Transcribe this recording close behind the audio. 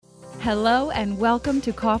Hello and welcome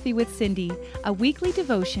to Coffee with Cindy, a weekly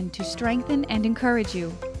devotion to strengthen and encourage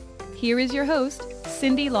you. Here is your host,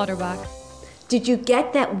 Cindy Lauterbach. Did you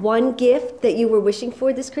get that one gift that you were wishing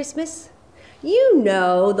for this Christmas? You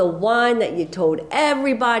know, the one that you told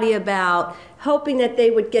everybody about, hoping that they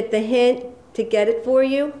would get the hint to get it for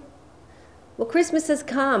you? Well, Christmas has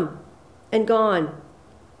come and gone.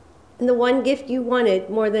 And the one gift you wanted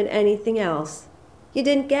more than anything else, you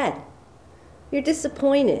didn't get. You're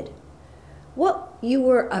disappointed. What you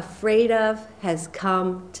were afraid of has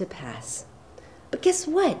come to pass. But guess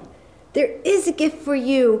what? There is a gift for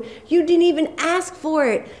you. You didn't even ask for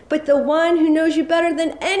it, but the one who knows you better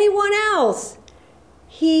than anyone else,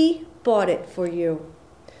 he bought it for you.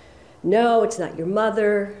 No, it's not your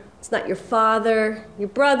mother, it's not your father, your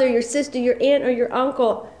brother, your sister, your aunt, or your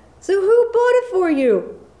uncle. So who bought it for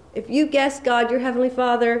you? If you guessed God, your Heavenly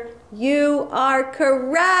Father, you are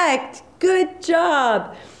correct. Good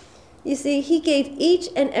job. You see, he gave each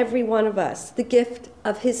and every one of us the gift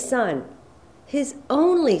of his Son, his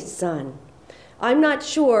only Son. I'm not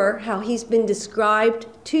sure how he's been described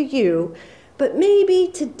to you, but maybe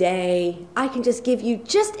today I can just give you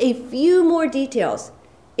just a few more details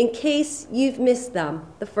in case you've missed them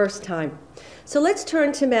the first time. So let's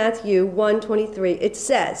turn to Matthew 1:23. It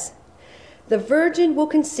says, "The virgin will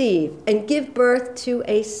conceive and give birth to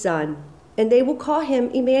a son, and they will call him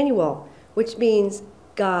Emmanuel," which means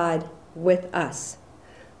God with us.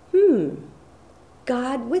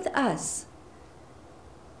 God with us.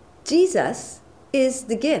 Jesus is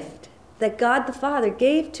the gift that God the Father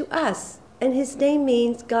gave to us, and his name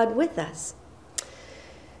means God with us.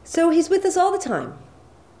 So he's with us all the time.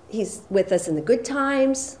 He's with us in the good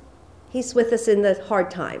times. He's with us in the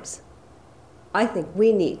hard times. I think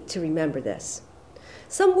we need to remember this.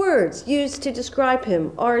 Some words used to describe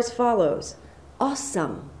him are as follows: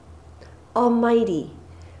 awesome, almighty,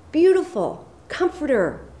 beautiful,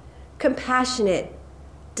 comforter, compassionate,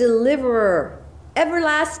 deliverer,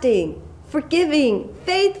 everlasting, forgiving,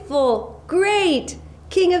 faithful, great,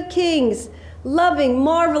 King of kings, loving,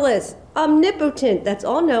 marvelous, omnipotent, that's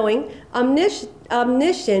all-knowing,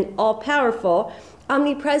 omniscient, all-powerful,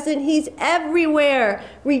 omnipresent, he's everywhere,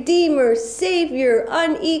 Redeemer, Savior,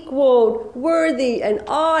 unequaled, worthy, and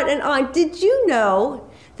on and on. Did you know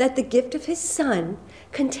that the gift of his Son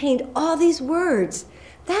contained all these words?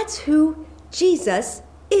 That's who Jesus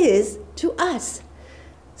is to us.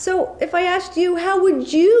 So if I asked you, how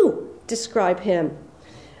would you describe him?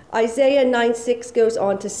 Isaiah 9:6 goes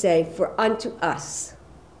on to say, "For unto us,"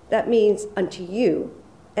 that means unto you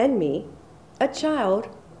and me, "a child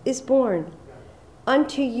is born.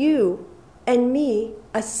 Unto you and me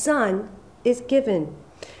a son is given.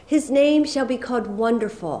 His name shall be called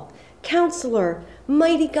Wonderful, Counselor,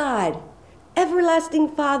 Mighty God, Everlasting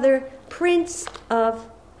Father, Prince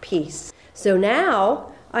of Peace." So now,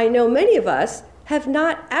 I know many of us have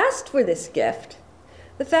not asked for this gift.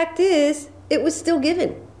 The fact is, it was still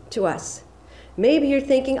given to us. Maybe you're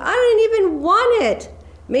thinking, I don't even want it.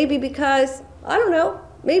 Maybe because, I don't know,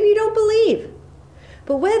 maybe you don't believe.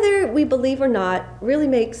 But whether we believe or not really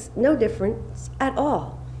makes no difference at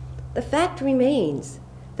all. The fact remains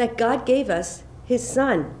that God gave us his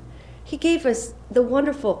Son. He gave us the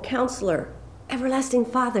wonderful Counselor, Everlasting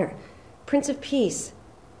Father, Prince of Peace.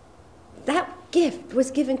 That gift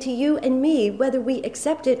was given to you and me, whether we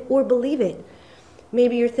accept it or believe it.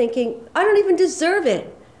 Maybe you're thinking, I don't even deserve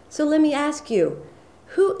it. So let me ask you,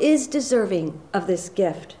 who is deserving of this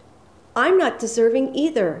gift? I'm not deserving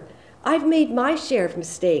either. I've made my share of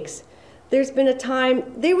mistakes. There was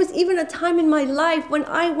even a time in my life when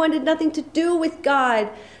I wanted nothing to do with God,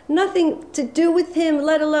 nothing to do with him,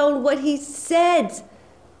 let alone what he said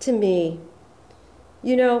to me.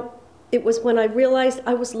 You know, it was when I realized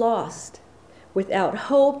I was lost, without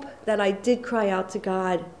hope, that I did cry out to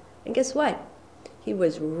God. And guess what? He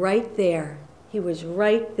was right there. He was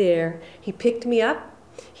right there. He picked me up.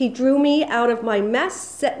 He drew me out of my mess,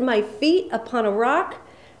 set my feet upon a rock.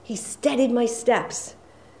 He steadied my steps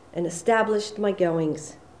and established my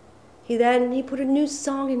goings. He put a new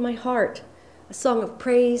song in my heart, a song of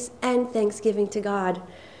praise and thanksgiving to God,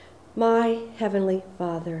 my Heavenly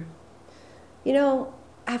Father. You know,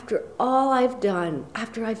 after all I've done,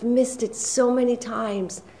 after I've missed it so many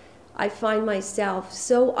times, I find myself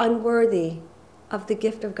so unworthy of the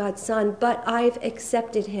gift of God's Son, but I've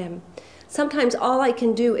accepted him. Sometimes all I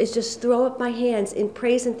can do is just throw up my hands in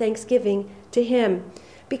praise and thanksgiving to him,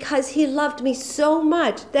 because he loved me so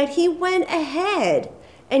much that he went ahead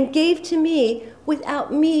and gave to me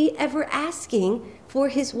without me ever asking for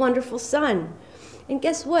his wonderful Son. And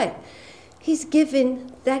guess what? He's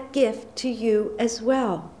given that gift to you as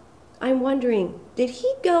well. I'm wondering, did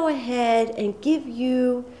he go ahead and give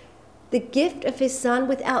you the gift of his Son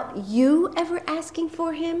without you ever asking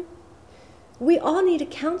for him? We all need a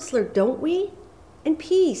counselor, don't we? And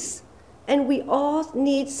peace. And we all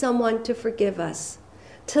need someone to forgive us,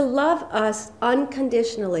 to love us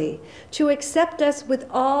unconditionally, to accept us with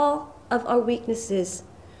all of our weaknesses,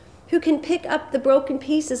 who can pick up the broken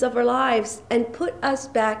pieces of our lives and put us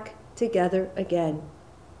back together again.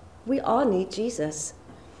 We all need Jesus.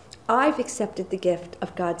 I've accepted the gift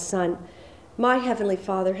of God's Son my Heavenly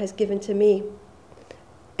Father has given to me,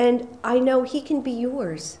 and I know he can be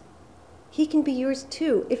yours. He can be yours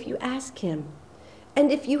too if you ask him.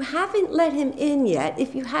 And if you haven't let him in yet,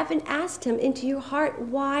 if you haven't asked him into your heart,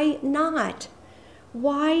 why not?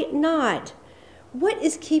 Why not? What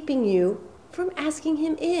is keeping you from asking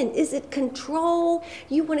him in? Is it control?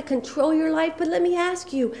 You want to control your life? But let me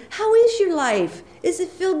ask you, how is your life? Is it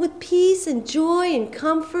filled with peace and joy and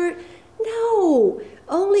comfort? No.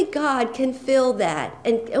 Only God can fill that,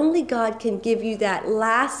 and only God can give you that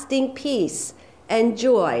lasting peace and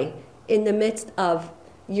joy in the midst of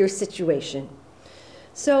your situation.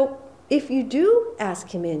 So if you do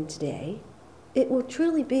ask him in today, it will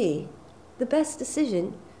truly be the best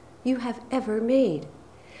decision you have ever made.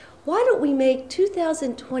 Why don't we make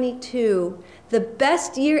 2022 the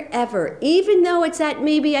best year ever, even though it's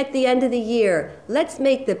maybe at the end of the year? Let's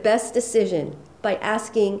make the best decision by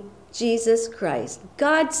asking Jesus Christ,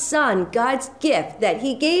 God's Son, God's gift that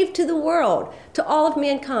he gave to the world, to all of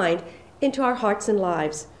mankind, into our hearts and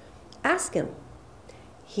lives. Ask him.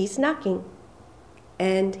 He's knocking,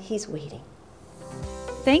 and he's waiting.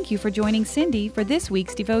 Thank you for joining Cindy for this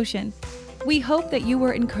week's devotion. We hope that you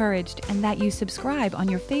were encouraged and that you subscribe on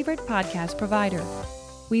your favorite podcast provider.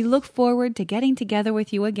 We look forward to getting together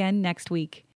with you again next week.